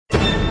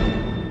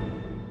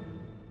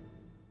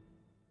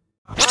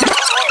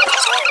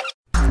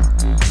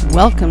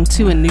Welcome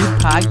to a new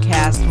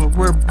podcast where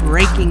we're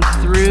breaking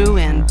through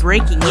and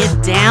breaking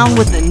it down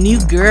with a new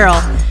girl.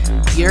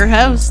 Your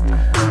host,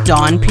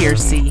 Dawn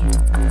Piercy.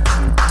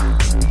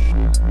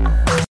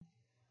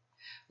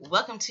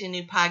 Welcome to a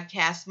new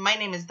podcast. My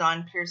name is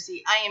Dawn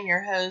Piercy. I am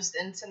your host,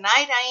 and tonight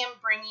I am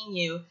bringing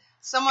you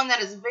someone that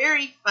is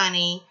very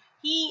funny.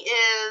 He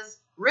is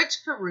Rich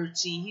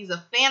Carucci. He's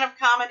a fan of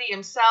comedy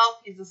himself.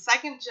 He's a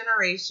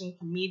second-generation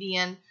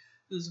comedian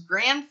whose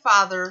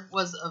grandfather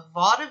was a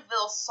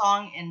vaudeville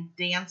song and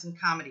dance and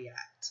comedy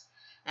act.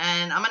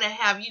 And I'm going to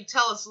have you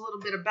tell us a little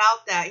bit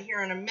about that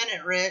here in a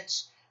minute,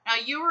 Rich. Now,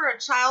 you were a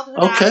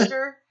childhood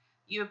actor.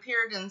 You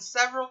appeared in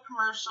several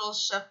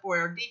commercials, Chef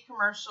Boyardee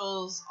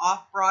commercials,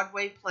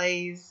 off-Broadway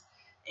plays,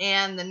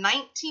 and the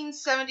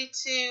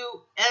 1972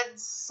 Ed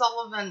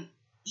Sullivan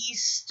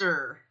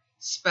Easter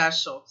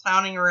special,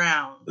 Clowning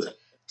Around.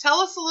 Tell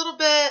us a little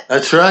bit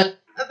That's right.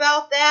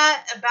 about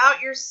that,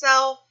 about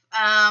yourself.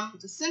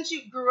 Since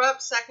you grew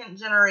up second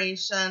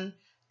generation,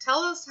 tell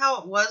us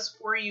how it was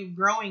for you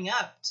growing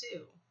up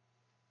too.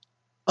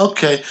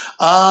 Okay.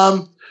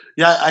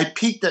 Yeah, I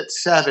peaked at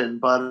 7,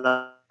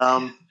 but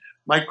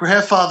my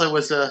grandfather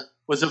was a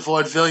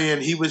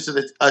vaudevillian. He was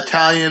an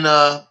Italian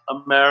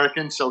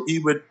American, so he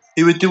would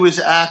do his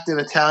act in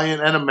Italian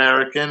and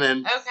American,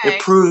 and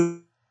it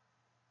proved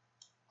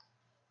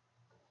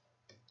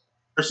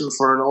person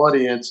for an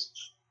audience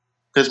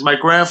because my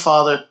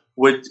grandfather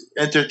would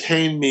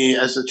entertain me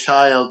as a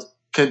child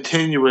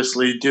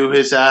continuously, do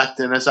his act.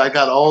 And as I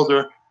got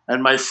older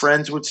and my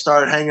friends would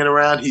start hanging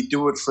around, he'd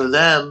do it for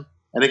them.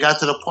 And it got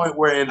to the point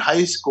where in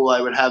high school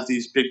I would have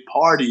these big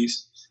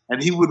parties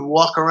and he would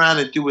walk around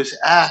and do his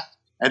act.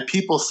 And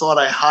people thought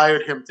I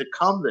hired him to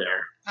come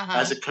there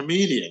as a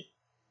comedian.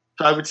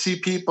 So I would see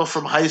people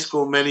from high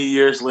school many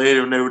years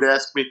later and they would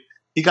ask me,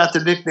 he got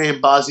the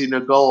nickname Bozzy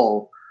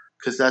Nagol,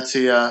 because that's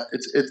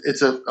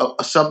it's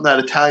something that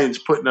Italians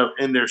put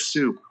in their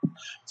soup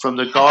from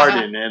the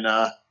garden, and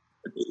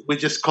we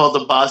just called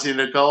him Bozzy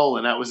Nagol,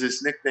 and that was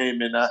his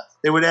nickname. And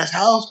they would ask,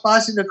 "How's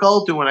Bozzy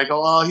Nagol doing?" I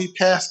go, "Oh, he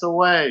passed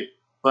away."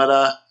 But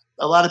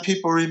a lot of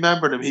people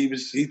remembered him. He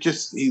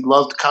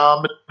loved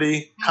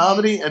comedy.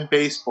 Comedy and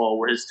baseball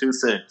were his two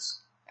things.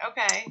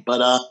 Okay.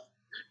 But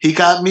he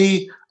got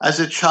me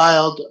as a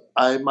child.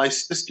 My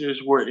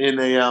sisters were in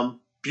a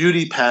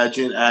beauty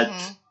pageant at.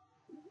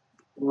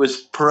 It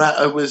was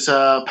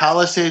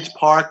Palisades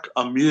Park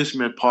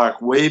Amusement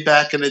Park way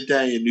back in the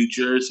day in New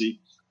Jersey.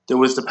 There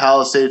was the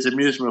Palisades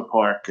Amusement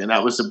Park, and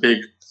that was a big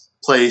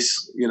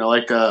place,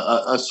 like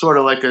a sort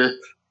of like a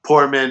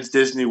poor man's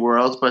Disney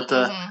World. But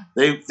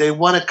they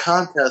won a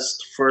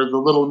contest for the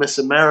Little Miss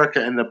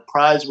America, and the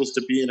prize was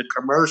to be in a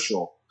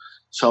commercial.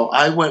 So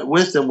I went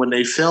with them when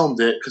they filmed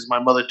it because my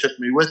mother took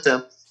me with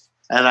them,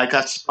 and I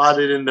got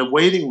spotted in the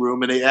waiting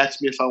room, and they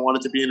asked me if I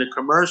wanted to be in the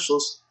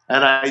commercials.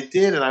 And I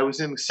did, and I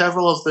was in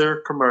several of their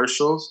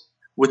commercials,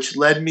 which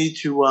led me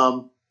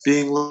to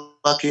being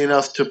lucky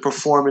enough to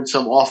perform in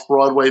some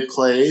off-Broadway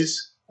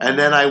plays. And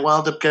then I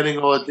wound up getting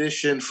an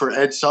audition for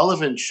Ed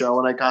Sullivan's show,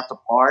 and I got the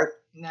part.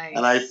 Nice.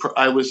 And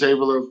I was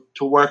able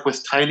to work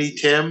with Tiny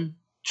Tim,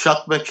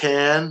 Chuck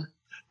McCann,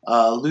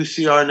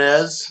 Lucy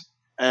Arnaz,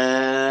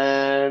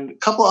 and a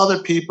couple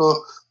other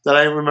people that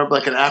I remember,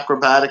 like an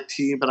acrobatic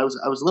team. But I was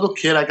a little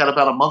kid. I got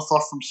about a month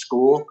off from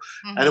school,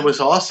 and it was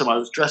awesome. I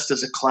was dressed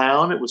as a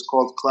clown. It was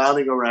called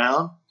Clowning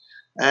Around,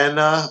 and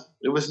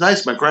it was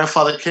nice. My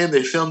grandfather came.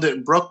 They filmed it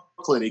in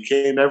Brooklyn. He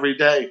came every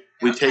day.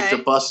 We'd take the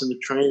bus and the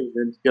train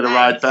and get a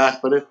ride back.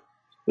 But it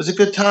was a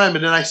good time.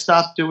 And then I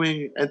stopped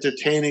doing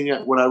entertaining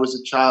when I was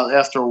a child.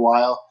 After a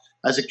while,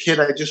 as a kid,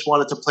 I just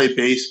wanted to play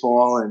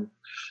baseball, and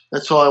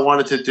that's all I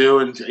wanted to do.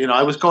 And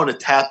I was going to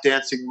tap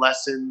dancing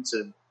lessons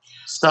and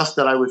stuff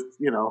that I was,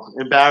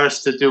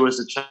 embarrassed to do as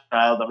a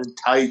child. I'm in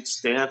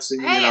tights,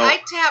 dancing. Hey, I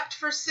tapped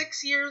for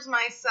 6 years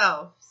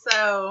myself.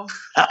 So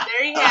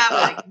there you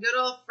have it. Good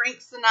old Frank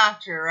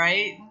Sinatra,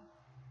 right?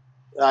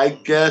 I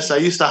guess I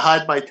used to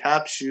hide my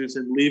tap shoes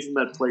and leave them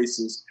at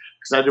places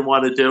because I didn't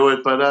want to do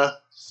it. But,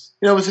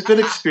 it was a good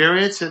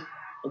experience. And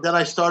then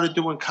I started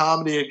doing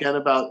comedy again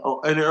in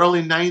the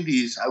early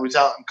 90s. I was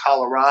out in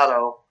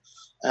Colorado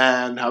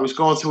and I was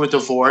going through a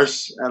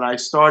divorce, and I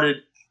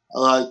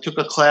took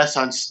a class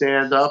on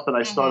stand-up, and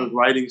I started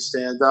writing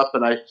stand-up,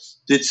 and I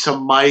did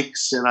some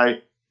mics, and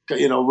I,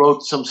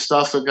 wrote some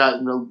stuff and got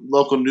in the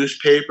local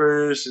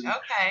newspapers. And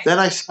then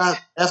I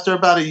stopped after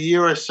about a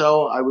year or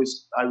so. I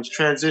was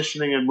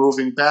transitioning and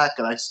moving back,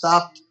 and I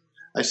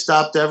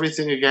stopped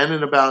everything again.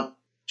 And about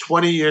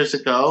 20 years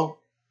ago,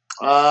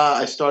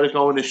 I started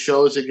going to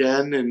shows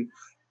again, and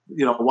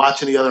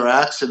watching the other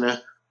acts. And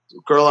the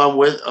girl I'm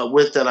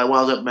with that I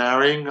wound up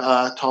marrying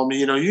told me,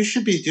 you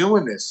should be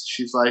doing this.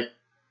 She's like,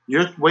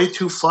 "You're way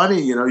too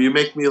funny, you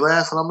make me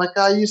laugh." And I'm like,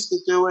 "I used to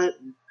do it,"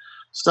 and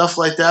stuff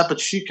like that. But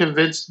she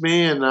convinced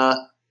me, and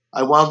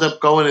I wound up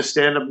going to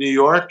Stand Up New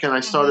York, and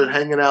I started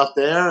hanging out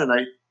there, and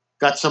I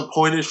got some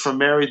pointers from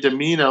Mary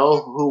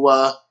Domino, who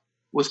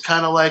was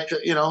kind of like,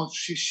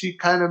 she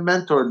kind of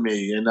mentored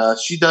me. And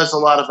she does a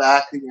lot of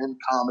acting and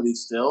comedy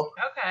still.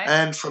 Okay.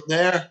 And from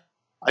there,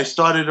 I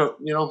started,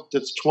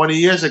 that's 20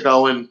 years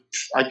ago, and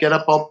I get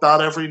up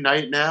about every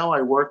night now.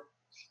 I work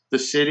the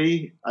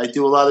city. I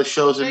do a lot of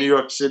shows in New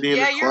York City in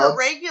the Yeah, you're a clubs.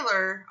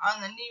 regular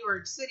on the New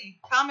York City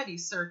comedy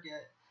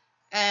circuit.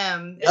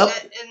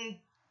 Yep. And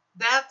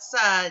that's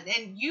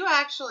and you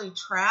actually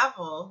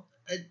travel.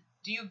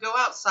 Do you go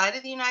outside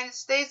of the United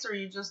States, or are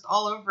you just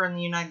all over in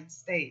the United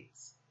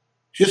States?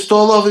 Just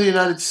all over the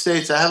United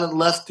States. I haven't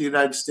left the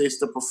United States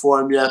to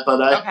perform yet,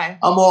 but Okay.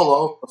 I'm all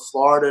over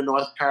Florida,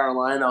 North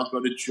Carolina. I'll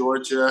go to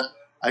Georgia.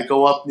 I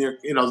go up near,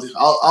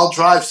 I'll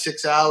drive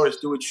 6 hours,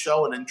 do a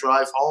show, and then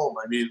drive home.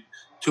 I mean,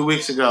 2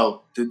 weeks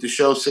ago, did the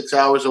show 6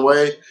 hours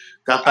away,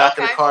 got back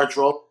in the Okay. car,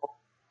 drove home,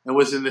 and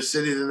was in the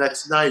city the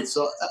next night.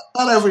 So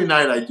not every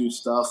night I do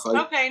stuff.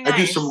 Okay, nice. I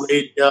do some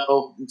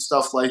radio and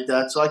stuff like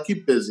that, so I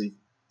keep busy.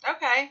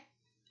 Okay.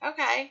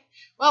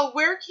 Well,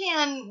 where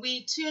can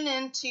we tune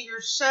into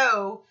your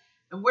show?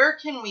 Where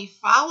can we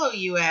follow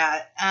you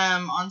at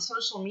on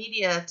social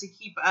media to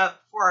keep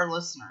up for our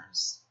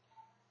listeners?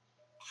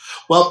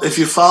 Well, if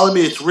you follow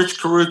me, it's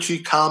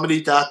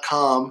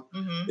richcaruccicomedy.com.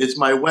 Mm-hmm. It's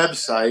my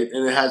website,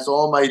 and it has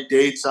all my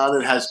dates on it.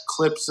 It has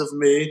clips of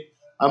me.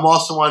 I'm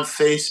also on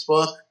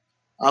Facebook.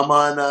 I'm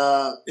on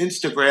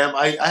Instagram.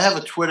 I have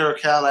a Twitter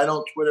account. I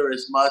don't Twitter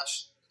as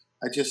much.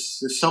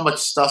 There's so much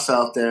stuff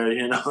out there,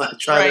 I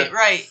try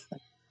Right.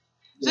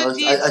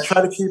 I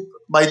try to keep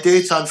my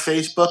dates on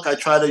Facebook. I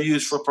try to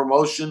use for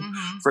promotion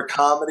for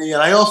comedy,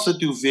 and I also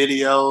do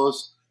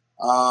videos.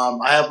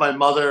 I have my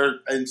mother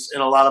in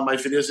a lot of my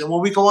videos, and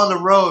when we go on the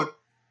road,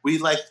 we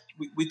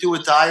do a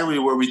diary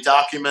where we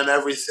document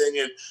everything,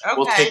 and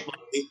we'll take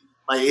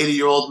my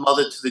 80-year-old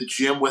mother to the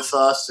gym with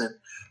us, and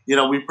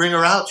we bring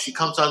her out. She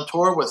comes on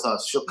tour with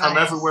us. She'll come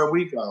everywhere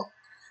we go.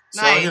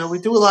 So, we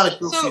do a lot of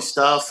goofy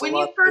stuff. When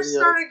you first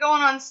started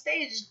going on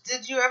stage,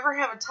 did you ever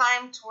have a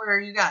time to where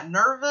you got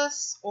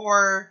nervous,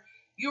 or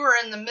you were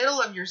in the middle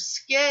of your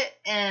skit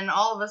and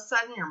all of a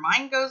sudden your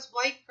mind goes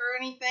blank or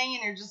anything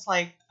and you're just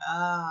like,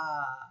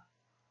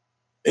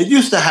 It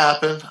used to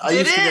happen. I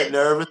used to get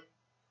nervous.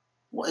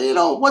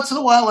 Well, once in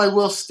a while I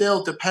will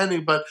still,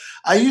 depending, but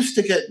I used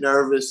to get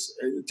nervous.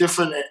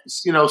 Different,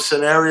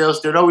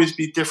 scenarios. There'd always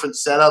be different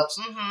setups.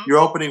 Mm-hmm. You're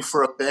opening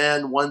for a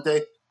band one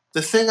day.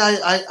 The thing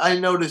I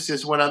notice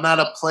is when I'm at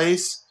a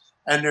place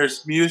and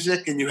there's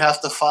music and you have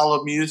to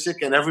follow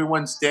music and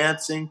everyone's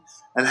dancing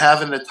and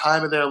having the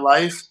time of their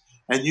life,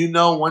 and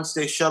once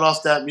they shut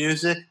off that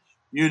music,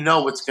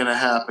 what's going to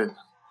happen.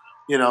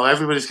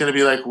 Everybody's going to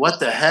be like,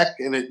 what the heck?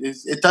 And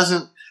it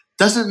doesn't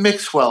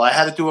mix well. I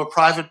had to do a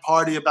private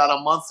party about a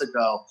month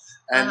ago,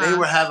 and they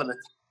were having a time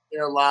of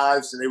their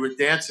lives, and they were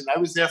dancing. I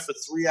was there for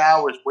 3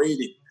 hours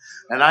waiting,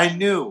 and I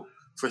knew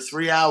for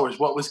 3 hours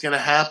what was going to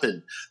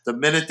happen the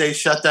minute they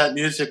shut that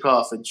music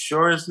off. And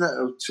sure as not,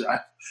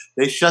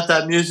 they shut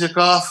that music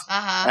off,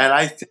 and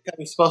I think I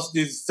was supposed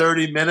to do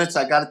 30 minutes.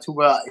 I got it to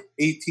about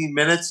 18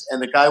 minutes, and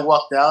the guy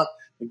walked out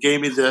and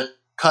gave me the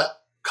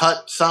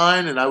cut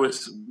sign, and I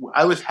was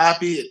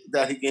happy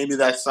that he gave me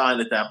that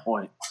sign at that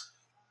point.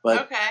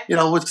 But,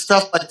 with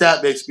stuff like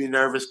that makes me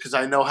nervous because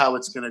I know how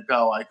it's going to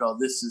go. I go,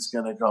 this is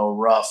going to go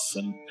rough.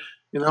 And,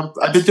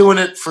 I've been doing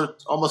it for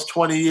almost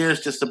 20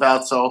 years just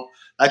about, so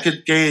I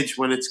could gauge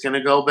when it's going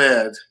to go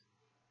bad.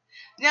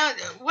 Now,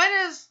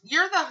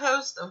 you're the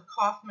host of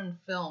Kaufman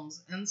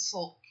Films,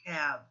 Insult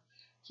Cab.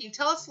 Can you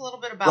tell us a little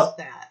bit about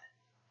that?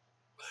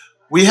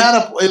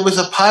 It was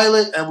a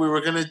pilot, and we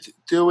were going to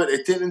do it.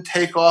 It didn't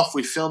take off.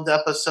 We filmed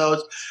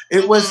episodes.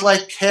 It was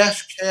like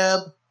Cash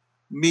Cab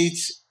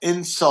meets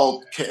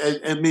Insult.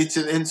 It meets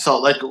an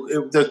insult. Like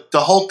the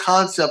whole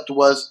concept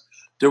was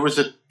there was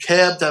a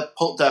cab that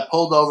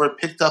pulled over,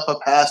 picked up a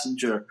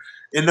passenger.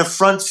 In the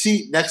front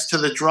seat next to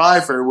the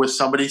driver was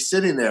somebody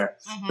sitting there.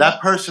 Mm-hmm.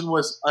 That person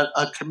was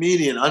a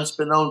comedian,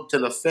 unbeknownst to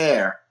the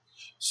fare.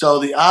 So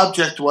the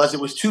object was, it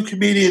was two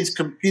comedians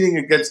competing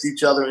against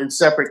each other in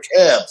separate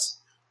cabs.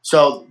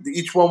 So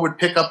each one would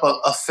pick up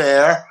a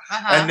fare,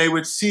 and they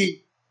would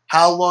see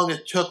how long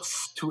it took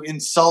to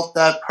insult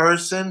that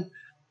person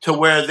to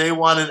where they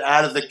wanted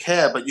out of the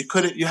cab. But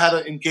you had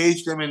to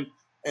engage them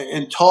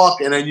in talk,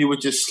 and then you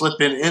would just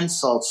slip in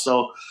insults.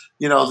 So,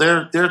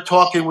 they're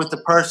talking with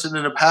the person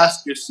in the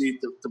passenger seat,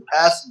 the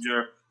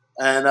passenger,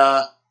 and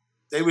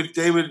they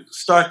would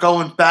start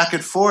going back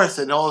and forth,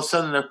 and all of a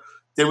sudden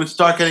they would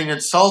start getting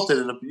insulted,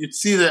 and you'd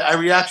see the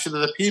reaction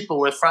of the people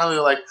where finally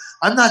they're like,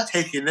 I'm not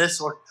taking this.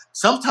 Or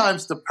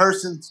sometimes the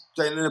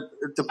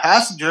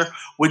passenger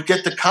would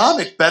get the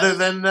comic better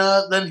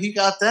than he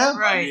got them.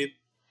 Right. I mean,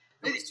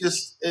 it was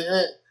just,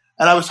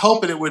 and I was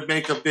hoping it would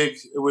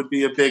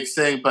be a big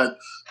thing, but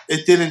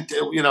it didn't.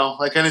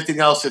 Like anything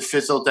else, it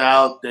fizzled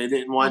out. They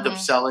didn't wind up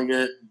selling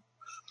it.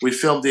 We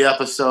filmed the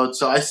episode,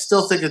 so I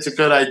still think it's a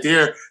good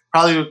idea.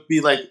 Probably would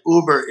be like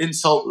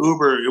insult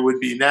Uber. It would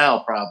be now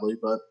probably,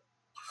 but.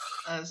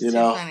 That's too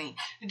funny.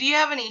 Do you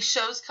have any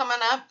shows coming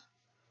up?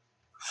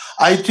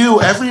 I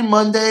do. Every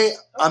Monday,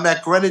 I'm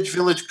at Greenwich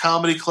Village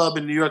Comedy Club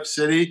in New York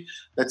City.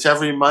 That's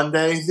every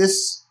Monday.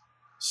 This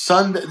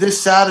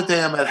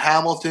Saturday, I'm at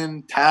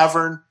Hamilton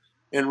Tavern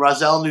in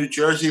Roselle, New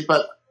Jersey.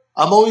 But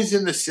I'm always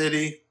in the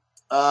city.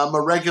 I'm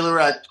a regular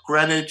at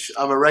Greenwich.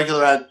 I'm a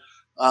regular at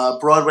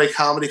Broadway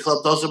Comedy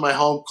Club. Those are my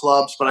home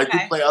clubs, but I do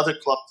play other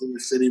clubs in the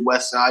city,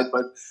 West Side.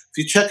 But if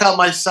you check out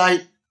my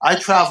site, I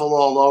travel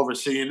all over,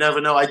 so you never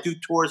know. I do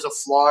tours of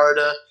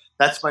Florida.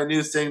 That's my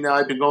new thing now.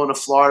 I've been going to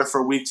Florida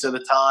for weeks at a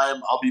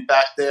time. I'll be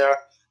back there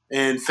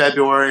in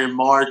February and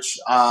March.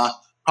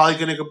 Probably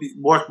going to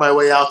work my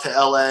way out to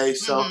LA.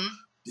 So,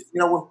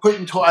 we're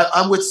putting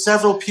I'm with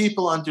several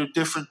people under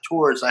different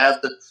tours. I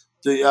have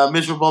the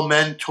Miserable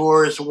Men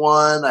tour is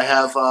one. I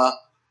have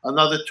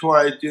another tour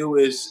I do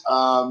is,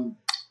 we'll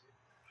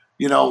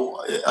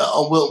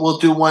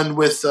do one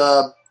with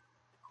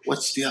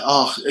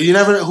you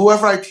never know.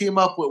 Whoever I team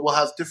up with will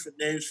have different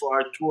names for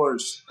our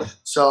tours.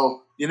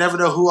 So you never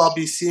know who I'll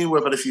be seeing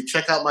with. But if you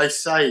check out my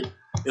site,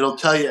 it'll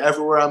tell you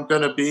everywhere I'm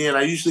going to be. And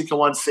I usually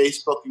go on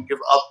Facebook and give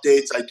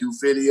updates. I do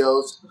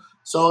videos.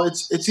 So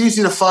it's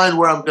easy to find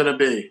where I'm going to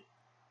be.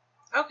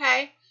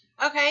 Okay.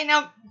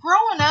 Now,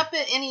 growing up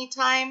at any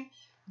time,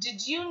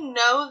 did you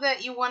know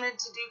that you wanted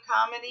to do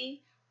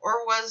comedy?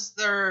 Or was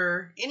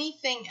there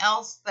anything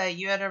else that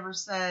you had ever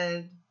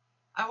said,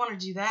 I want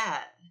to do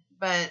that,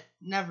 but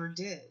never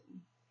did?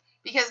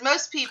 Because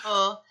most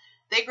people,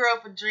 they grow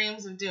up with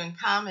dreams of doing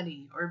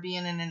comedy or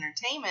being in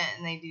entertainment,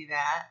 and they do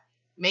that.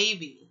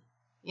 Maybe.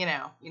 You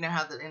know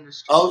how the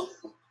industry is.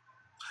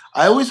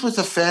 I always was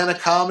a fan of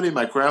comedy.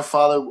 My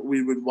grandfather,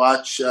 we would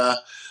watch,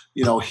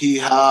 Hee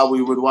Haw.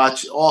 We would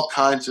watch all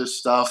kinds of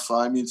stuff.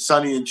 I mean,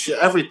 Sonny and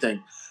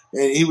everything.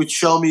 And he would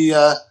show me,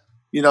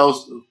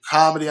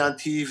 comedy on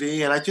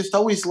TV. And I just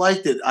always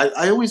liked it.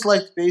 I always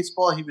liked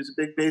baseball. He was a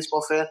big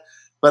baseball fan.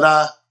 But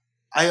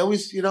I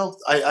always,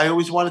 I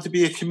always wanted to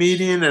be a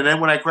comedian. And then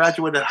when I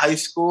graduated high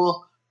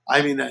school,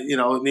 I mean, in the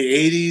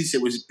 80s,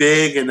 it was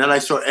big. And then I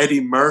saw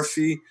Eddie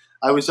Murphy.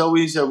 I was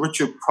always a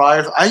Richard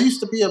Pryor. I used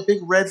to be a big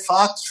Red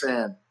Fox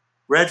fan.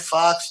 Red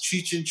Fox,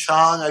 Cheech and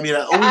Chong. I mean,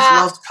 I always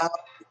loved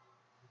comedy.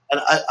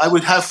 And I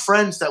would have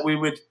friends that we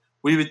would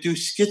do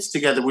skits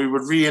together. We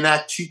would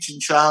reenact Cheech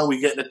and Chong. We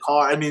get in a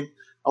car. I mean,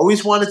 I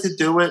always wanted to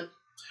do it.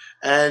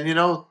 And,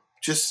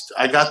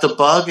 I got the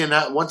bug.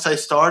 And once I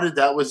started,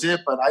 that was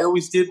it. But I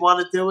always did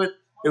want to do it.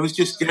 It was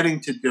just getting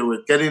to do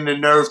it, getting the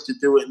nerve to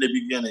do it in the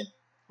beginning.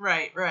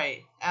 Right.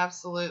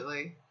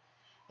 Absolutely.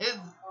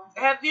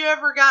 Have you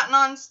ever gotten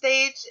on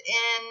stage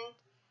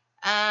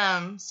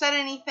and said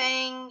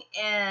anything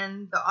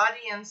and the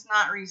audience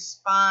not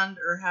respond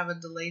or have a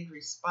delayed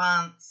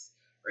response,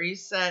 or you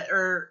said,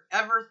 or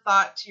ever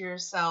thought to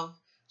yourself,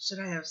 should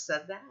I have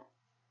said that?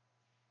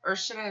 Or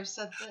should I have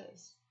said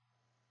this?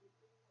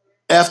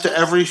 After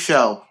every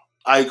show,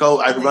 I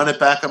run it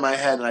back in my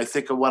head and I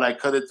think of what I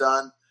could have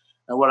done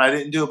and what I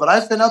didn't do. But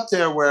I've been up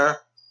there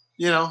where,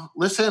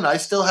 listen, I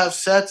still have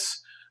sets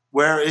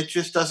where it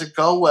just doesn't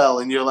go well.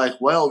 And you're like,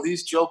 well,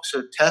 these jokes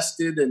are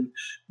tested. And,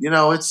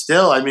 it's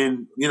still,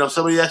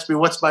 somebody asked me,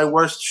 what's my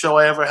worst show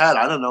I ever had?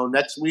 I don't know.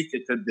 Next week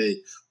it could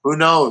be. Who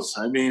knows?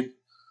 I mean,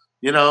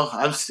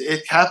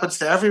 it happens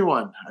to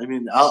everyone. I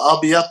mean, I'll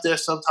be up there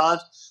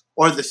sometimes,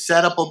 or the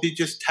setup will be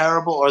just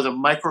terrible, or the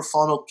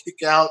microphone will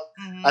kick out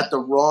at the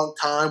wrong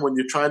time when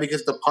you're trying to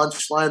get the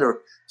punchline,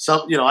 or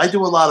I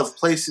do a lot of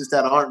places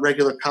that aren't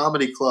regular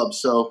comedy clubs.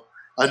 So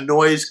a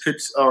noise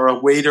or a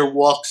waiter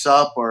walks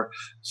up, or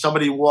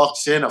somebody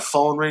walks in, a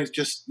phone rings.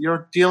 Just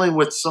you're dealing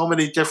with so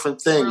many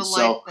different things.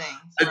 So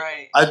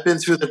I've been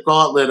through the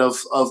gauntlet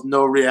of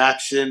no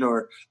reaction,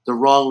 or the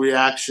wrong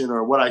reaction,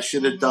 or what I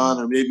should have done,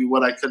 or maybe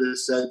what I could have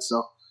said.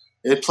 So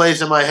it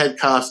plays in my head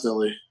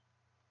constantly.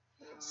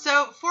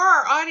 So for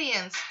our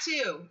audience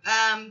too,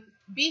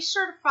 be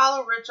sure to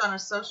follow Rich on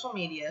his social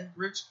media,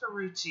 Rich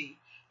Carucci,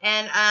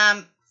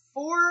 and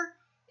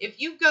if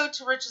you go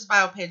to Rich's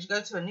bio page, go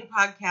to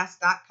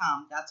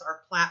anewpodcast.com. That's our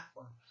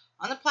platform.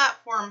 On the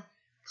platform,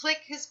 click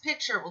his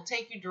picture. It will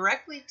take you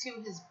directly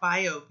to his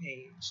bio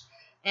page.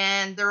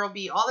 And there will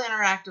be all the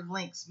interactive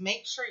links.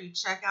 Make sure you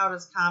check out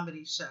his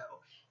comedy show.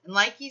 And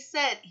like he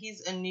said,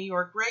 he's a New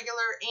York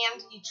regular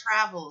and he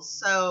travels.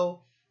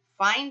 So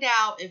find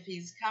out if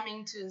he's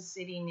coming to a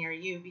city near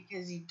you,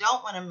 because you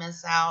don't want to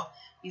miss out.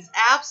 He's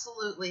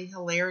absolutely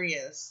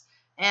hilarious.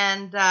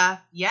 And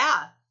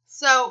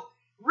so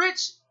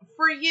Rich,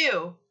 for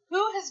you,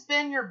 who has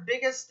been your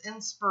biggest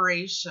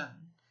inspiration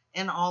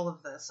in all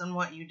of this and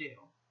what you do?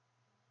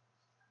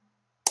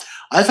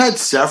 I've had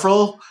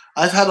several.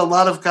 I've had a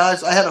lot of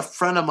guys. I had a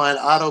friend of mine,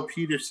 Otto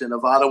Peterson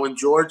of Otto and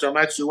George. I'm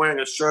actually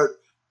wearing a shirt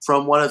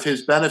from one of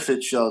his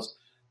benefit shows.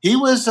 He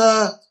was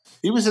an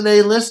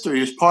A-lister. He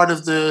was part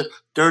of the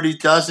Dirty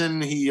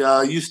Dozen. He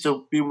used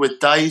to be with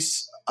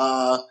Dice,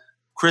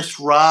 Chris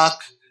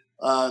Rock,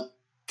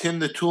 Tim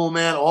the Tool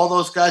Man, all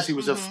those guys. He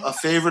was a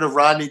favorite of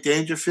Rodney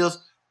Dangerfield's.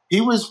 He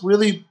was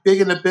really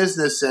big in the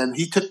business, and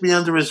he took me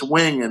under his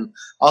wing. And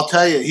I'll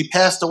tell you, he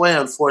passed away,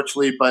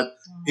 unfortunately, but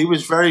he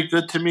was very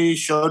good to me. He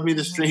showed me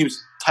the street. He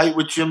was tight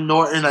with Jim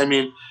Norton. I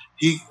mean,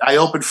 I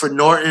opened for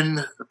Norton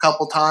a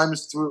couple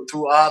times through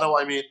Otto.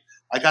 I mean,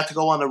 I got to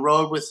go on the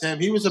road with him.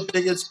 He was a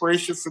big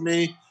inspiration for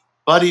me.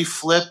 Buddy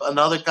Flip,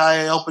 another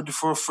guy I opened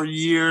for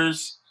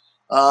years,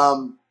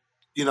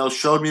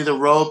 showed me the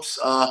ropes.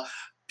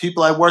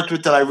 people I worked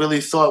with that I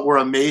really thought were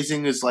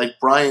amazing is like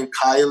Brian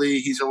Kiley.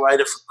 He's a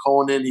writer for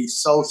Conan. He's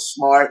so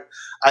smart.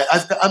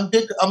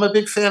 I'm a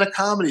big fan of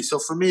comedy. So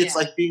for me, it's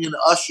like being an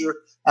usher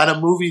at a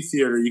movie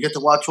theater. You get to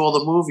watch all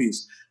the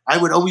movies. I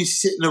would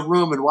always sit in a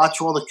room and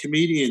watch all the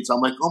comedians. I'm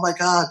like, oh my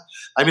God.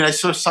 I mean, I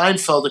saw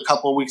Seinfeld a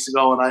couple of weeks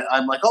ago, and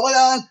I'm like, oh my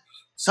God.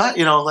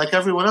 Like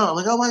everyone else. I'm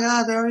like, oh my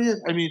God, there he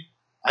is. I mean,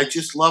 I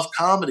just love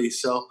comedy.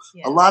 So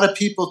a lot of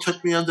people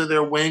took me under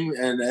their wing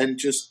and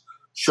just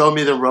showed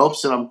me the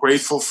ropes, and I'm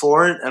grateful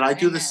for it. And I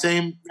do the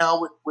same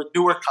now with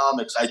newer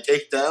comics. I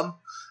take them.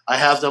 I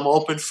have them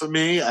open for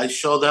me. I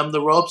show them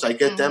the ropes. I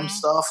get them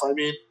stuff. I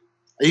mean,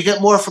 you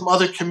get more from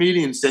other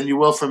comedians than you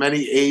will from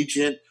any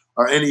agent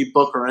or any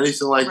book or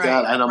anything like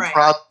that. And I'm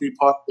proud to be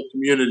part of the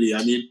community.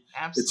 I mean,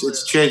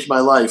 it's changed my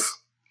life.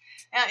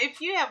 Now,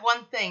 if you have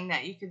one thing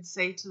that you could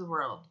say to the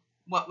world,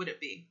 what would it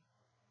be?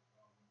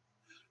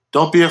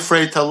 Don't be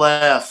afraid to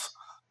laugh.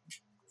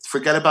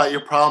 Forget about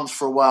your problems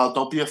for a while.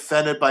 Don't be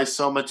offended by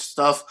so much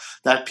stuff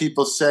that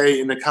people say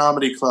in the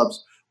comedy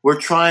clubs. We're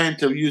trying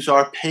to use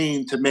our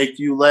pain to make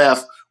you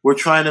laugh. We're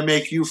trying to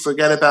make you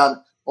forget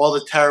about all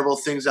the terrible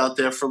things out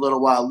there for a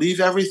little while. Leave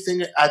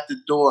everything at the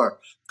door.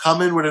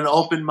 Come in with an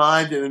open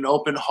mind and an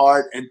open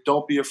heart, and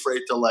don't be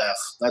afraid to laugh.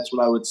 That's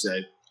what I would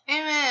say.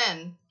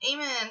 Amen.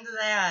 Amen to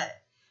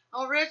that.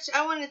 Well, Rich,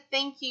 I want to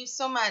thank you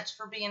so much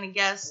for being a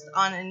guest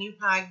on a new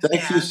podcast.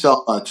 Thank you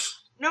so much.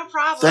 No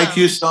problem. Thank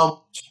you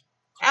so much.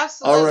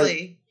 Absolutely. All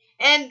right.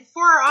 And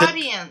for our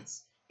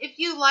audience, if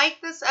you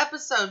like this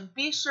episode,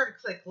 be sure to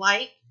click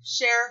like,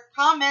 share,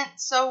 comment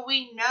so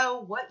we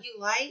know what you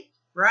like,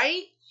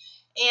 right?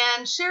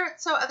 And share it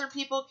so other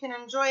people can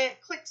enjoy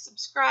it. Click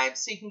subscribe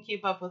so you can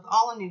keep up with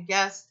all the new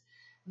guests.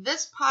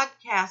 This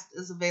podcast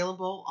is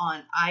available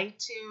on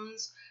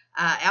iTunes,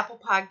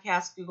 Apple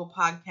Podcasts, Google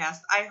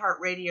Podcasts,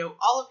 iHeartRadio,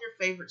 all of your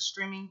favorite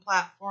streaming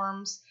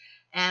platforms,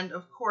 and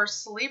of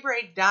course,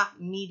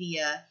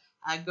 Celebre.media.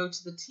 Go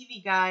to the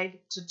TV guide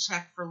to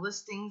check for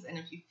listings, and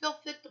if you feel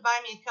fit to buy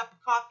me a cup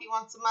of coffee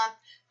once a month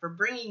for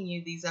bringing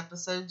you these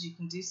episodes, you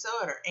can do so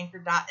at our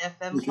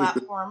Anchor.fm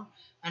platform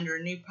under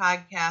a new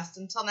podcast.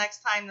 Until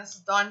next time, this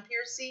is Dawn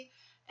Piercy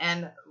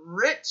and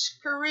Rich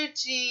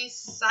Carucci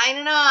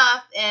signing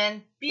off,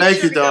 and be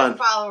sure to go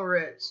follow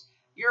Rich.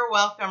 You're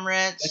welcome,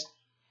 Rich.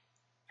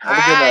 Have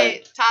a good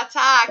night.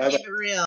 Ta-ta. Keep it real.